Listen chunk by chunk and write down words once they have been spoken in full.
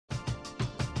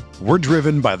We're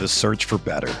driven by the search for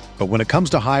better. But when it comes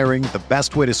to hiring, the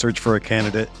best way to search for a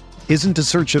candidate isn't to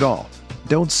search at all.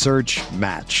 Don't search,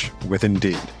 match with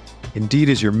Indeed. Indeed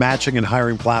is your matching and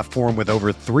hiring platform with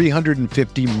over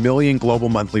 350 million global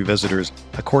monthly visitors,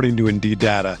 according to Indeed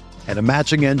data, and a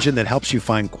matching engine that helps you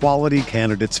find quality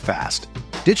candidates fast.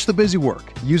 Ditch the busy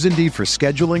work. Use Indeed for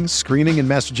scheduling, screening, and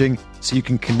messaging so you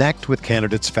can connect with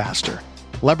candidates faster.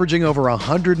 Leveraging over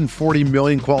 140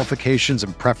 million qualifications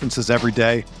and preferences every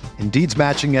day, Indeed's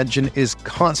matching engine is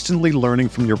constantly learning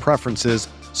from your preferences,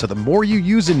 so the more you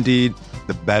use Indeed,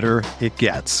 the better it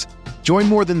gets. Join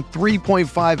more than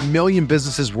 3.5 million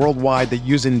businesses worldwide that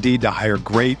use Indeed to hire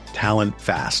great talent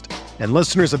fast. And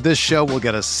listeners of this show will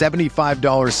get a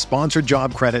 $75 sponsored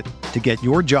job credit to get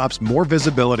your jobs more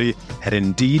visibility at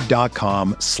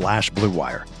Indeed.com/Blue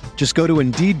Wire. Just go to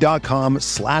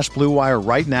Indeed.com/Blue Wire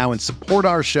right now and support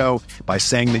our show by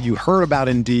saying that you heard about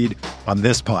Indeed on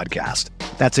this podcast.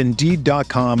 That's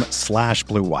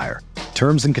Indeed.com/Blue Wire.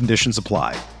 Terms and conditions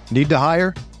apply. Need to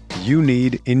hire? You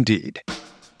need Indeed.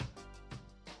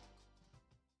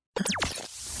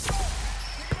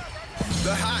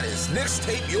 The hottest Knicks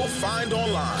tape you'll find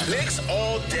online. Knicks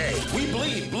all day. We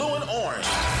bleed blue and orange.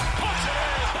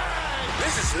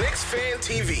 This is Knicks Fan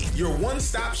TV, your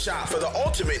one-stop shop for the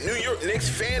ultimate New York Knicks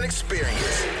fan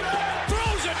experience.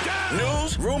 Throws it down.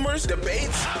 News, rumors,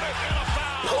 debates,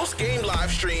 post-game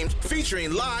live streams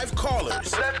featuring live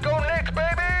callers. Let's go Knicks,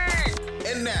 baby!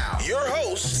 And now, your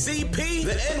host, CP,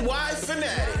 the NY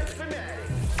Fanatic.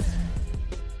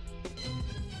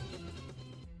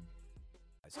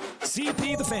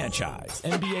 CP the franchise,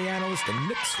 NBA analyst and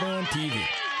Knicks Fan TV.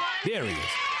 There he is.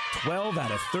 12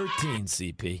 out of 13,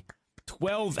 CP.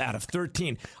 12 out of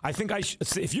 13. I think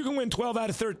if you can win 12 out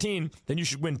of 13, then you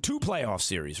should win 2 playoff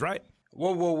series, right?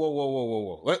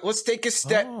 Whoa. Let's take a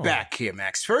step back here,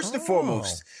 Max. First and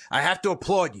foremost, I have to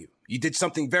applaud you. You did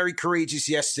something very courageous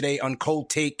yesterday on Cold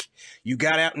Take. You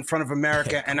got out in front of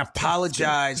America and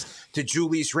apologized to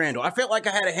Julius Randle. I felt like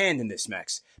I had a hand in this,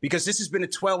 Max, because this has been a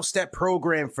 12-step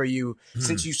program for you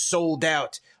since you sold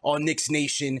out on Knicks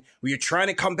Nation, where you're trying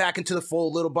to come back into the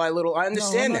fold little by little. I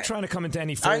understand that. I'm not trying to come into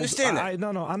any folds. I understand that.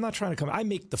 No, I'm not trying to come. I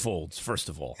make the folds, first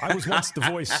of all. I was once the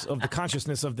voice of the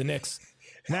consciousness of the Knicks.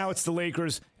 Now it's the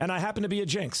Lakers, and I happen to be a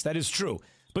jinx. That is true.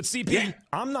 But CP,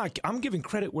 I'm giving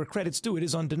credit where credit's due. It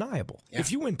is undeniable. Yeah.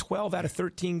 If you win 12 out of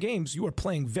 13 games, you are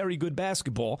playing very good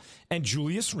basketball. And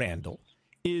Julius Randle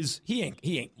he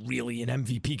ain't really an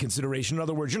MVP consideration. In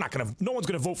other words, no one's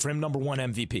gonna vote for him number 1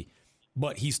 MVP.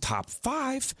 But he's top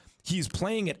 5. He's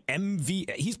playing at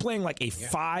he's playing like a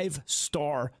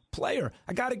 5-star player.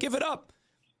 I gotta give it up.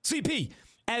 CP,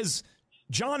 as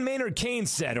John Maynard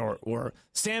Keynes said, or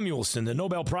Samuelson, the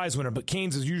Nobel Prize winner, but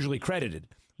Keynes is usually credited.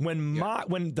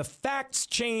 When the facts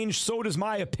change, so does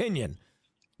my opinion.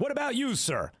 What about you,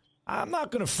 sir? I'm not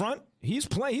going to front. He's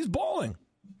balling.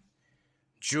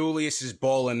 Julius is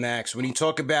balling, Max. When you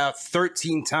talk about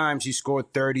 13 times he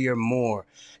scored 30 or more,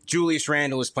 Julius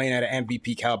Randle is playing at an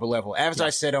MVP caliber level. As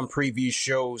I said on previous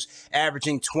shows,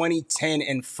 averaging 20, 10,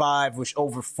 and 5, which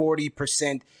over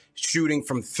 40% shooting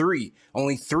from 3.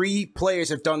 Only 3 players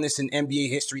have done this in NBA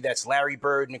history. That's Larry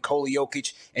Bird, Nikola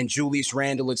Jokic, and Julius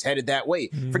Randle. It's headed that way.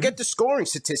 Mm-hmm. Forget the scoring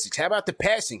statistics. How about the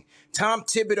passing? Tom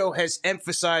Thibodeau has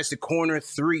emphasized the corner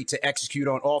 3 to execute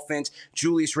on offense.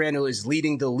 Julius Randle is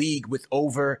leading the league with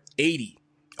over 80.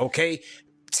 Okay?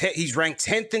 He's ranked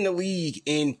 10th in the league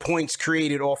in points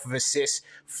created off of assists,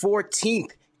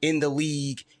 14th in the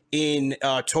league in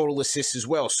total assists as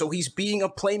well. So he's being a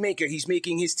playmaker. He's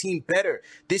making his team better.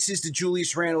 This is the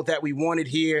Julius Randle that we wanted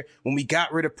here when we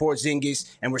got rid of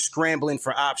Porzingis and we're scrambling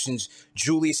for options.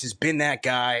 Julius has been that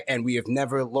guy, and we have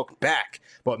never looked back.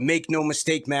 But make no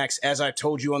mistake, Max, as I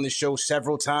told you on the show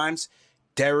several times,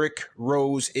 Derrick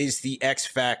Rose is the X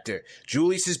factor.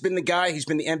 Julius has been the guy. He's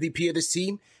been the MVP of this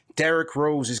team. Derrick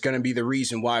Rose is going to be the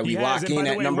reason why we lock in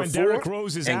at number 4 and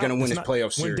going to win his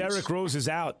playoff series. When Derrick Rose is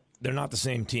out, they're not the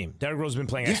same team. Derrick Rose has been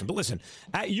playing excellent. But listen,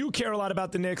 you care a lot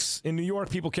about the Knicks. In New York,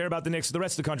 people care about the Knicks. The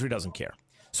rest of the country doesn't care.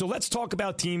 So let's talk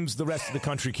about teams the rest of the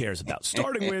country cares about,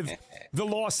 starting with the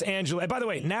Los Angeles. And by the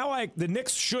way, now the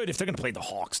Knicks should, if they're going to play the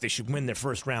Hawks, they should win their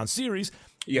first-round series.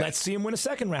 Yeah. Let's see them win a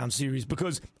second-round series,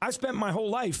 because I spent my whole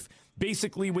life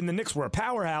basically when the Knicks were a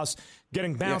powerhouse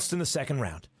getting bounced in the second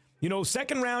round. You know,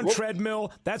 second round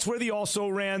treadmill, that's where the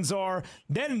also-rans are.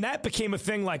 Then that became a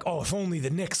thing like, oh, if only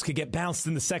the Knicks could get bounced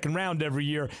in the second round every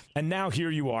year. And now here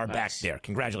you are back there.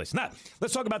 Congratulations. Now,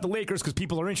 let's talk about the Lakers, because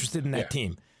people are interested in that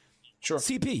team. Sure.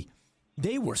 CP,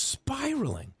 they were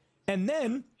spiraling. And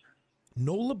then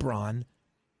no LeBron,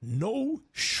 no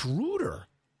Schroeder.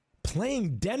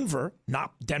 playing Denver.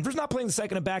 Denver's not playing the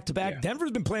second of back-to-back. Yeah.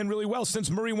 Denver's been playing really well since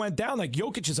Murray went down. Like,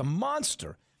 Jokic is a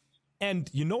monster. And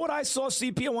you know what I saw,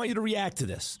 CP? I want you to react to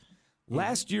this.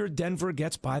 Last year, Denver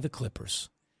gets by the Clippers.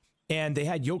 And they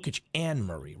had Jokic and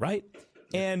Murray, right?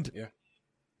 And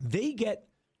they get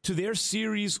to their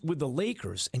series with the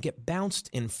Lakers and get bounced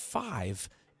in 5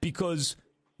 because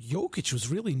Jokic was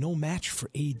really no match for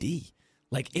AD.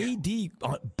 Like, AD,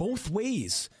 both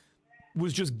ways,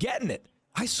 was just getting it.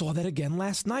 I saw that again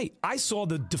last night. I saw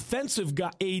the defensive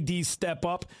guy, AD, step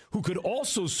up, who could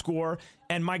also score.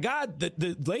 And my God,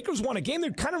 the Lakers won a game they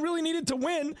kind of really needed to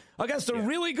win against a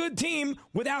really good team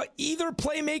without either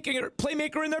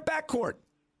playmaker in their backcourt.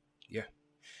 Yeah.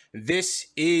 This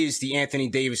is the Anthony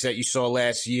Davis that you saw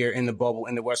last year in the bubble,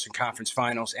 in the Western Conference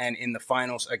Finals, and in the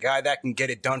finals. A guy that can get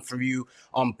it done for you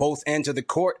on both ends of the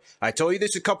court. I told you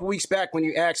this a couple weeks back when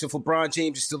you asked if LeBron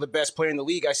James is still the best player in the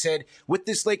league. I said, with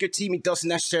this Laker team, it doesn't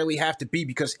necessarily have to be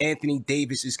because Anthony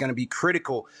Davis is going to be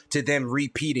critical to them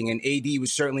repeating, and AD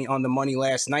was certainly on the money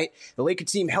last night. The Laker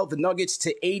team held the Nuggets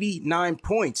to 89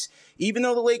 points. Even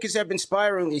though the Lakers have been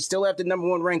spiraling, they still have the number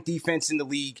 1 ranked defense in the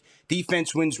league.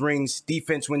 Defense wins rings,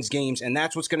 defense wins games, and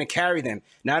that's what's going to carry them.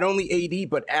 Not only AD,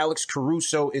 but Alex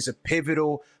Caruso is a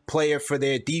pivotal player for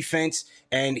their defense,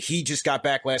 and he just got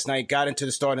back last night, got into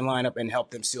the starting lineup, and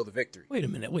helped them seal the victory. Wait a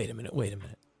minute.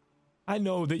 I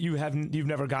know that you've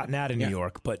never gotten out of New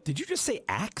York, but did you just say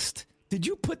axed? Did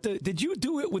you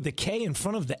do it with the K in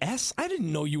front of the S? I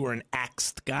didn't know you were an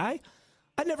axed guy.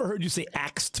 I never heard you say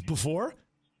axed before.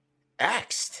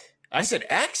 Axed? I said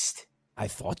axed? I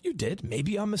thought you did.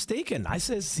 Maybe I'm mistaken. I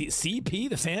said CP,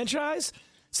 the franchise?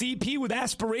 CP with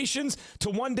aspirations to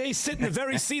one day sit in the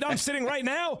very seat I'm sitting right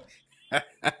now?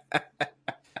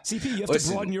 CP, you have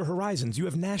to broaden your horizons. You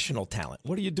have national talent.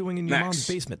 What are you doing in your mom's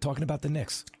basement talking about the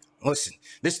Knicks? Listen,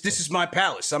 this is my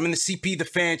palace. I'm in the CP, the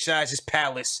franchise's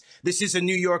palace. This is a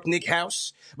New York Knicks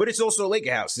house, but it's also a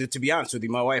Laker house. To be honest with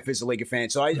you, my wife is a Laker fan,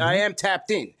 so I am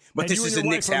tapped in. But and this is a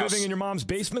Knicks house. You and your wife are living in your mom's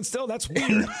basement still? That's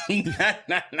weird.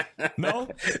 No?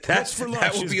 What's for lunch?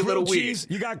 That would be a little weird.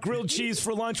 You got grilled cheese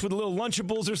for lunch with a little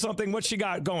Lunchables or something? What you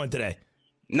got going today?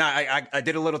 Nah, I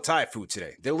did a little Thai food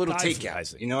today. Did a little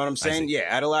takeout. You know what I'm saying? Yeah,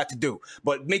 I had a lot to do.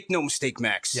 But make no mistake,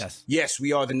 Max. Yes,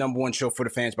 we are the number 1 show for the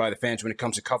fans by the fans when it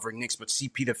comes to covering Knicks. But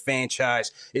CP, the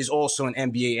franchise, is also an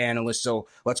NBA analyst. So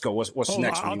let's go. What's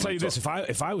next? I'll tell you this.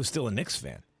 If I was still a Knicks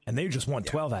fan and they just won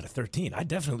 12 out of 13, I'd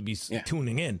definitely be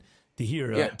tuning in to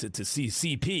hear to see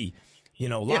CP,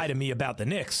 lie to me about the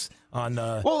Knicks on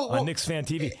Knicks Fan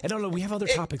TV. I don't know. We have other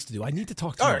topics to do. I need to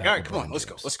talk to you about all right, come LeBron on. Let's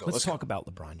James. go. Let's talk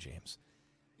about LeBron James.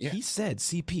 Yeah. He said,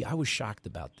 CP, I was shocked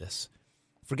about this.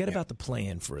 Forget about the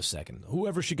play-in for a second.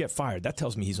 Whoever should get fired, that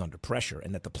tells me he's under pressure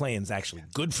and that the play-in's actually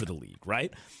good for the league,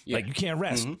 right? Yeah. Like, you can't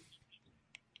rest.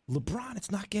 Mm-hmm. LeBron, it's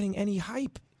not getting any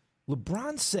hype.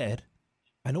 LeBron said,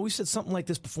 I know he said something like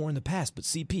this before in the past, but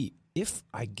CP, if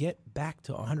I get back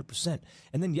to 100%,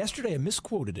 and then yesterday I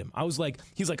misquoted him. I was like,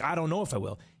 he's like, I don't know if I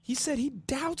will. He said he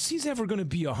doubts he's ever going to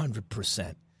be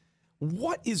 100%.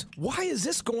 Why is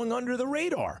this going under the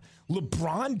radar?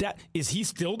 LeBron, is he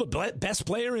still the best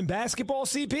player in basketball,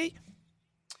 CP?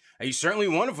 He's certainly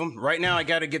one of them. Right now, I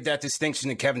got to give that distinction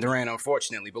to Kevin Durant,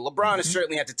 unfortunately. But LeBron is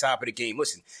certainly at the top of the game.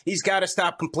 Listen, he's got to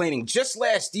stop complaining. Just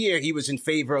last year, he was in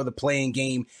favor of the play-in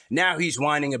game. Now he's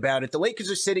whining about it. The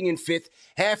Lakers are sitting in 5th,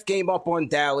 half game up on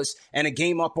Dallas, and a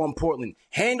game up on Portland.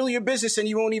 Handle your business, and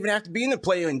you won't even have to be in the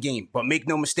play-in game. But make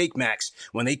no mistake, Max,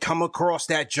 when they come across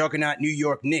that juggernaut New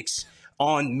York Knicks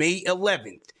on May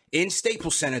 11th, in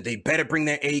Staples Center, they better bring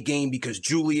their A game because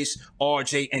Julius,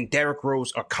 RJ, and Derrick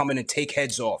Rose are coming to take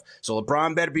heads off. So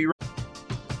LeBron better be ready.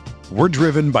 We're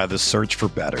driven by the search for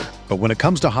better. But when it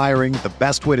comes to hiring, the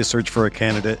best way to search for a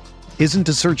candidate isn't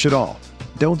to search at all.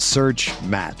 Don't search,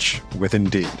 match with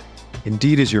Indeed.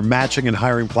 Indeed is your matching and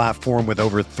hiring platform with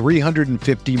over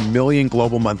 350 million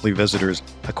global monthly visitors,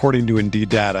 according to Indeed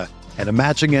data, and a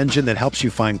matching engine that helps you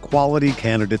find quality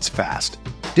candidates fast.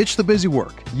 Ditch the busy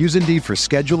work. Use Indeed for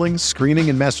scheduling, screening,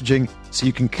 and messaging so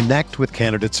you can connect with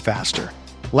candidates faster.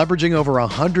 Leveraging over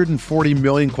 140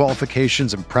 million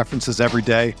qualifications and preferences every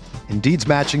day, Indeed's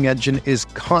matching engine is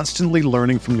constantly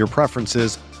learning from your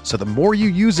preferences, so the more you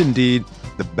use Indeed,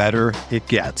 the better it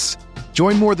gets.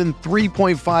 Join more than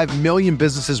 3.5 million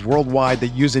businesses worldwide that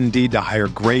use Indeed to hire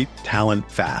great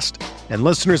talent fast. And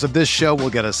listeners of this show will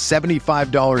get a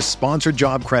 $75 sponsored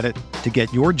job credit to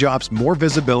get your jobs more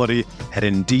visibility at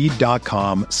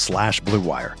Indeed.com/Blue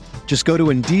Wire. Just go to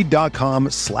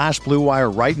Indeed.com/Blue Wire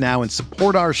right now and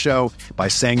support our show by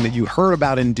saying that you heard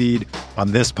about Indeed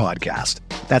on this podcast.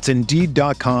 That's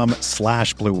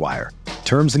Indeed.com/Blue Wire.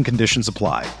 Terms and conditions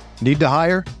apply. Need to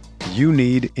hire? you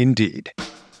need Indeed.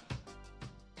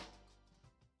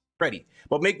 Ready.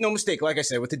 But make no mistake, like I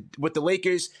said, with the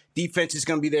Lakers, defense is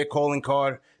going to be their calling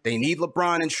card. They need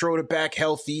LeBron and Schroeder back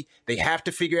healthy. They have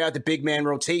to figure out the big man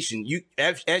rotation.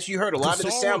 As you heard, a lot of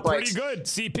the sound bites. Pretty good,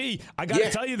 CP. I got to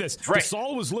tell you this. Right.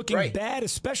 Gasol was looking bad,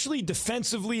 especially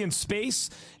defensively in space.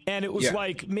 And it was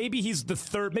like maybe he's the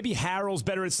third. Maybe Harrell's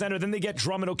better at center. Then they get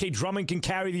Drummond. Okay, Drummond can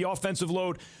carry the offensive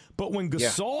load. But when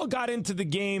Gasol got into the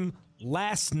game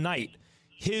last night,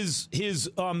 his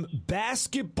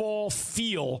basketball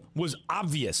feel was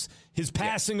obvious. His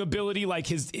passing ability, like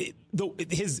his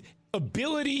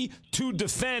ability to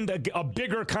defend a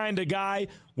bigger kind of guy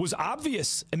was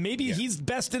obvious. And maybe he's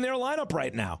best in their lineup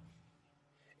right now.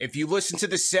 If you listen to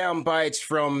the sound bites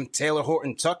from Taylor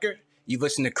Horton Tucker, you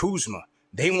listen to Kuzma.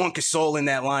 They want Gasol in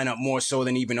that lineup more so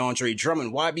than even Andre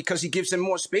Drummond. Why? Because he gives them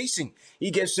more spacing. He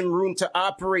gives them room to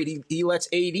operate. He lets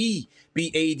AD be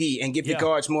AD and give the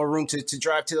guards more room to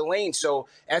drive to the lane. So,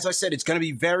 as I said, it's going to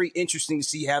be very interesting to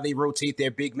see how they rotate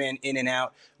their big men in and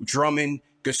out. Drummond,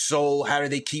 Gasol, how do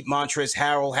they keep Montrezl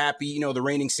Harrell happy, the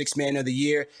reigning sixth man of the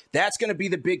year? That's going to be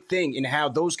the big thing in how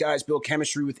those guys build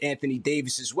chemistry with Anthony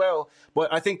Davis as well.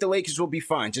 But I think the Lakers will be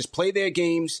fine. Just play their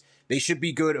games. They should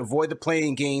be good. Avoid the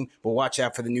playing game, but watch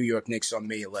out for the New York Knicks on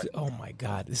May 11th. Oh, my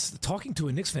God. Talking to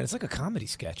a Knicks fan, it's like a comedy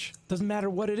sketch. Doesn't matter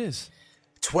what it is.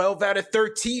 12 out of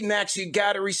 13, Max, you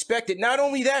got to respect it. Not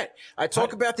only that, I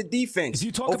talk about the defense.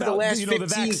 Over the last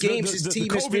 15 games, his team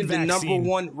has been the number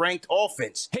one ranked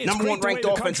offense. Hey, number one ranked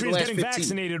offense in the last 15.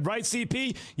 Vaccinated, right,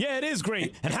 CP? Yeah, it is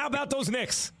great. And how about those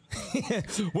Knicks?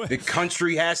 The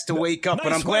country has to wake up,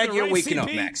 but I'm glad you're waking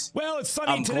up, Max. Well, it's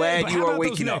sunny I'm today, glad you are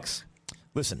waking up.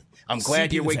 Listen, I'm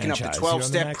glad you're waking up. The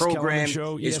 12-step program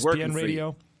is working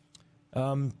Radio, for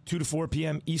you. 2 to 4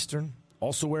 p.m. Eastern.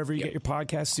 Also, wherever you get your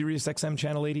podcast, Sirius XM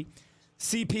Channel 80.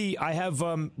 CP, I have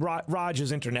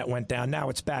Raj's internet went down. Now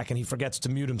it's back, and he forgets to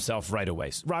mute himself right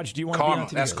away. Raj, do you want to be on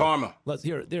TV? That's karma.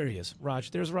 There he is.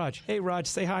 Raj, there's Raj. Hey, Raj,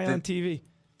 say hi on TV.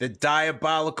 The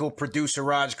diabolical producer,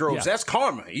 Raj Groves. That's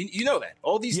karma. You know that.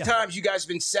 All these times you guys have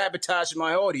been sabotaging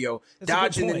my audio,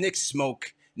 dodging the Knicks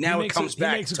smoke. Now it comes back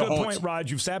to haunt. He makes a good point,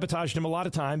 Raj. You've sabotaged him a lot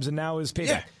of times, and now is payback.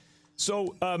 Yeah.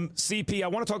 So, CP, I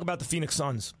want to talk about the Phoenix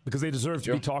Suns because they deserve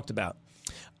to be talked about.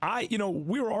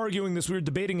 We were arguing this. We were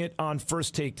debating it on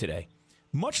First Take today.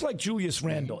 Much like Julius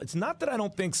Randle, it's not that I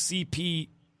don't think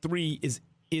CP3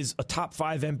 is a top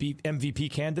 5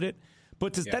 MVP candidate,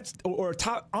 but that's or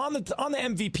top on the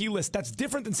MVP list. That's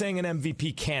different than saying an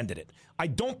MVP candidate. I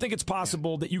don't think it's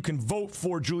possible that you can vote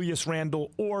for Julius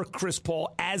Randle or Chris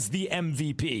Paul as the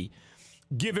MVP,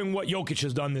 given what Jokic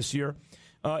has done this year.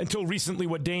 Until recently,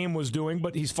 what Dame was doing,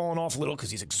 but he's fallen off a little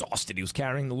because he's exhausted. He was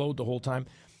carrying the load the whole time.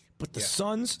 But the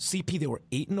Suns, CP, they were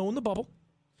 8-0 in the bubble.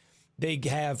 They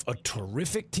have a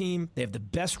terrific team. They have the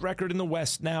best record in the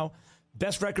West now.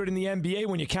 Best record in the NBA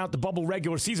when you count the bubble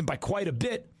regular season by quite a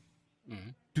bit. Mm-hmm.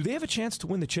 Do they have a chance to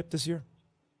win the chip this year?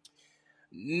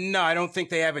 No, I don't think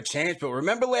they have a chance. But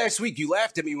remember last week, you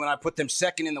laughed at me when I put them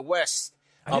second in the West.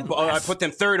 I put them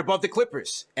third above the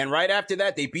Clippers. And right after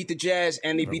that, they beat the Jazz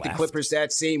and they beat the Clippers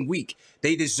that same week.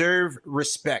 They deserve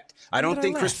respect. I don't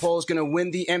think Chris Paul is going to win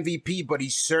the MVP, but he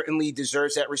certainly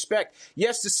deserves that respect.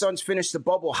 Yes, the Suns finished the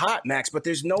bubble hot, Max, but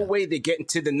there's no way they're getting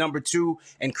to the number 2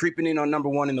 and creeping in on number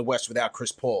 1 in the West without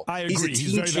Chris Paul. I agree. He's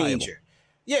a team changer.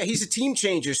 Yeah, he's a team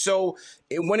changer. So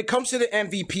when it comes to the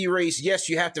MVP race, yes,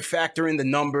 you have to factor in the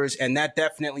numbers, and that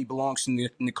definitely belongs to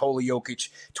Nikola Jokic,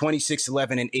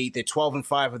 26-11-8. They're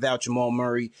 12-5 without Jamal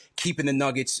Murray, keeping the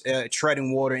Nuggets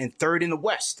treading water, and third in the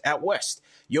West, at West.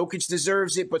 Jokic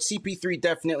deserves it, but CP3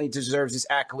 definitely deserves his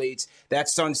accolades. That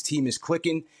Suns team is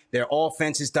clicking. Their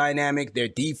offense is dynamic. Their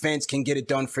defense can get it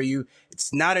done for you.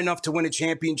 It's not enough to win a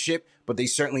championship, but they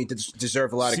certainly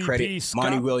deserve a lot of credit.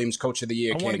 Monty Williams, Coach of the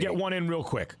Year. I want to get one in real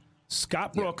quick.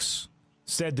 Scott Brooks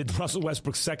said that Russell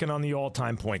Westbrook's second on the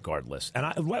all-time point guard list.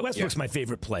 And Westbrook's my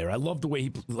favorite player. I love the way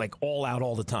he all out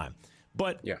all the time.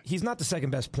 But he's not the second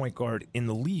best point guard in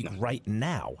the league right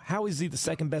now. How is he the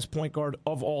second best point guard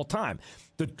of all time?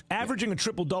 Averaging a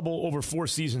triple-double over 4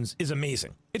 seasons is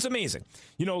amazing. It's amazing.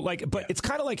 But it's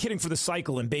kind of like hitting for the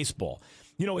cycle in baseball.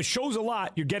 It shows a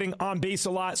lot. You're getting on base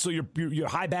a lot, so you're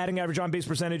high batting average, on base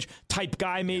percentage type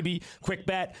guy, maybe quick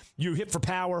bat. You hit for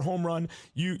power, home run.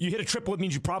 You hit a triple, it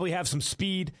means you probably have some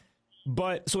speed.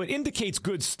 So it indicates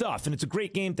good stuff, and it's a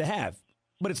great game to have.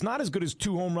 But it's not as good as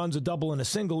 2 home runs, a double, and a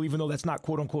single, even though that's not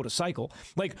quote-unquote a cycle.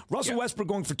 Like Russell Westbrook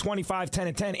going for 25, 10,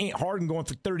 and 10 ain't Harden going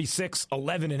for 36,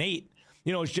 11, and 8.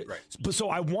 It's just, so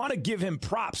I want to give him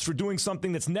props for doing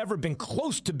something that's never been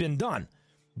close to being done,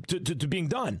 to being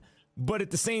done. but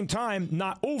at the same time,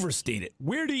 not overstate it.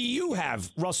 Where do you have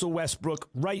Russell Westbrook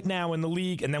right now in the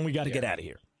league? And then we got to get out of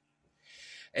here.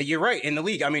 You're right. In the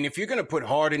league, I mean, if you're going to put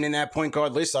Harden in that point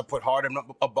guard list, I'll put Harden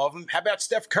above him. How about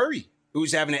Steph Curry,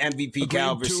 who's having an MVP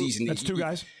caliber season? That's two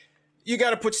guys. You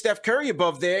got to put Steph Curry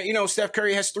above there. You know, Steph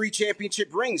Curry has 3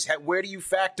 championship rings. Where do you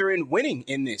factor in winning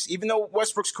in this? Even though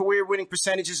Westbrook's career winning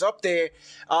percentage is up there,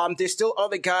 there's still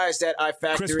other guys that I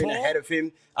factor in ahead of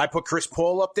him. I put Chris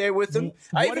Paul up there with him.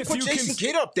 I even put Jason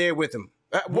Kidd up there with him.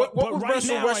 What would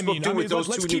Russell Westbrook do with those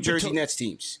 2 New Jersey Nets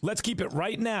teams? Let's keep it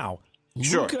right now.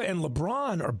 Sure. Luka and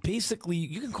LeBron are basically,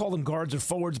 you can call them guards or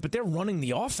forwards, but they're running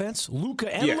the offense.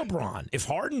 Luka and LeBron. If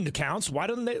Harden counts, why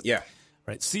don't they? Yeah.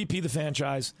 Right. CP, the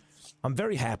franchise. I'm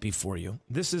very happy for you.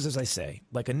 This is, as I say,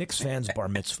 like a Knicks fan's bar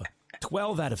mitzvah.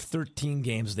 12 out of 13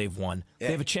 games they've won. Yeah.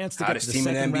 They have a chance to get to the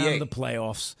second round of the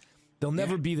playoffs. They'll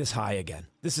never be this high again.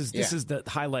 This is the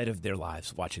highlight of their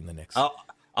lives, watching the Knicks.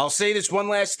 I'll say this one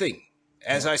last thing.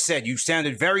 As I said, you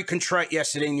sounded very contrite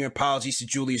yesterday in your apologies to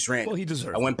Julius Randle. Well, he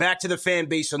deserved it. I went back to the fan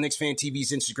base on Knicks Fan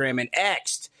TV's Instagram and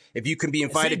asked if you can be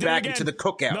invited back into the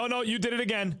cookout. No, you did it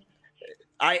again.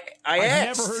 I I've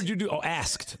asked. never heard you do. Oh,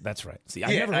 asked. That's right. See,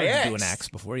 I never heard you do an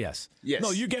ask before. Yes. Yes. No,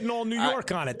 you're getting all New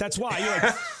York on it. That's why. You're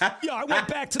like, yeah, I went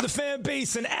back to the fan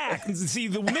base and asked. And see,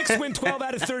 the Knicks win 12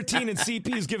 out of 13, and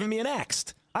CP is giving me an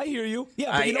axed. I hear you.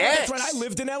 Yeah, but you know what? That's right. I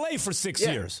lived in L.A. for 6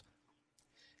 years.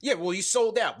 Yeah, well, you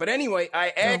sold out. But anyway,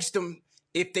 I asked them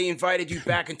if they invited you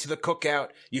back into the cookout.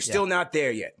 You're still not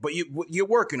there yet, but you're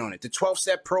working on it. The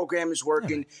 12-step program is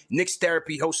working. Knicks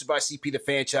Therapy, hosted by CP the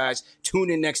Franchise. Tune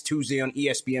in next Tuesday on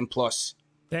ESPN+.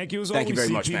 Thank you as always, very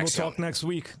CP. much, We'll talk next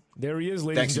week. There he is,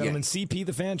 ladies and gentlemen. Again. CP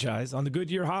the Franchise on the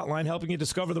Goodyear Hotline, helping you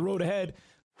discover the road ahead.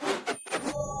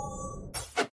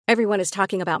 Everyone is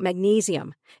talking about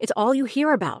magnesium. It's all you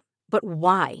hear about. But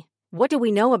why? What do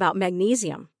we know about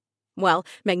magnesium? Well,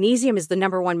 magnesium is the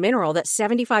 #1 mineral that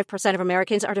 75% of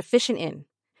Americans are deficient in.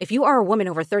 If you are a woman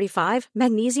over 35,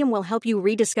 magnesium will help you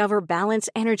rediscover balance,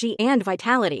 energy, and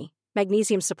vitality.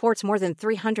 Magnesium supports more than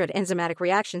 300 enzymatic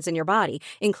reactions in your body,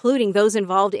 including those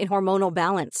involved in hormonal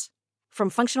balance. From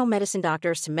functional medicine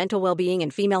doctors to mental well-being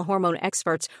and female hormone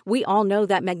experts, we all know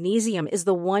that magnesium is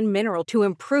the one mineral to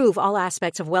improve all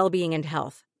aspects of well-being and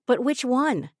health. But which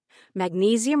one?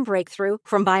 Magnesium Breakthrough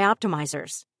from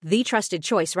Bioptimizers, the trusted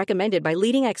choice recommended by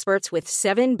leading experts with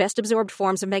 7 best-absorbed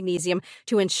forms of magnesium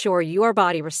to ensure your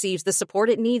body receives the support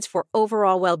it needs for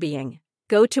overall well-being.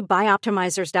 Go to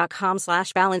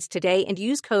bioptimizers.com/balance today and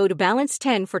use code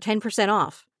BALANCE10 for 10%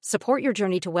 off. Support your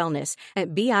journey to wellness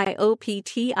at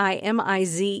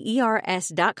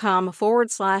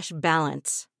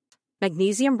bioptimizers.com/balance.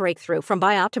 Magnesium Breakthrough from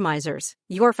Bioptimizers,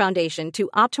 your foundation to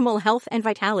optimal health and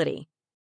vitality.